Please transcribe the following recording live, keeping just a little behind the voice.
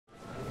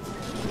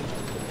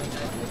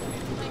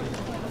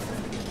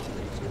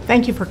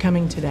Thank you for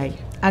coming today.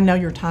 I know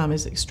your time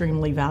is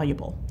extremely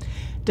valuable.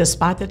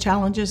 Despite the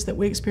challenges that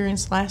we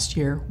experienced last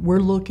year, we're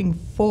looking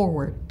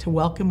forward to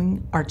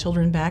welcoming our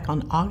children back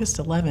on August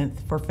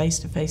 11th for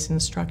face-to-face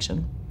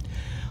instruction.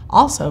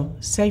 Also,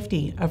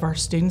 safety of our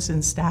students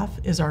and staff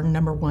is our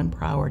 #1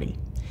 priority.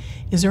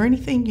 Is there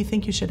anything you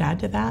think you should add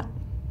to that?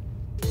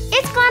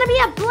 It's gonna be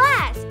a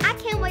blast! I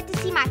can't wait to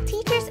see my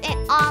teachers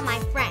and all my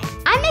friends.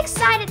 I'm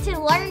excited to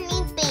learn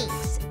new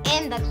things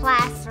in the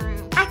classroom.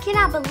 I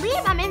cannot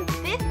believe I'm in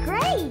 5th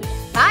grade.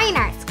 Fine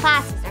arts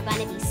classes are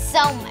gonna be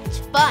so much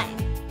fun.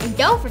 And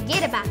don't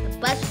forget about the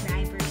bus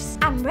drivers.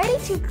 I'm ready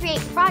to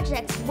create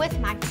projects with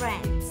my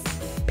friends.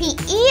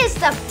 PE is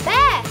the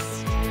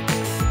best!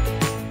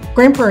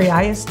 Prairie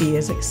ISD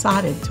is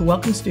excited to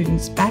welcome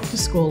students back to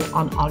school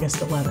on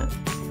August 11th.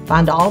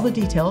 Find all the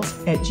details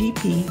at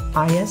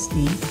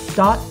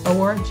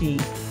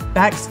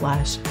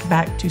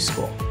gpisd.org/back to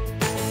school.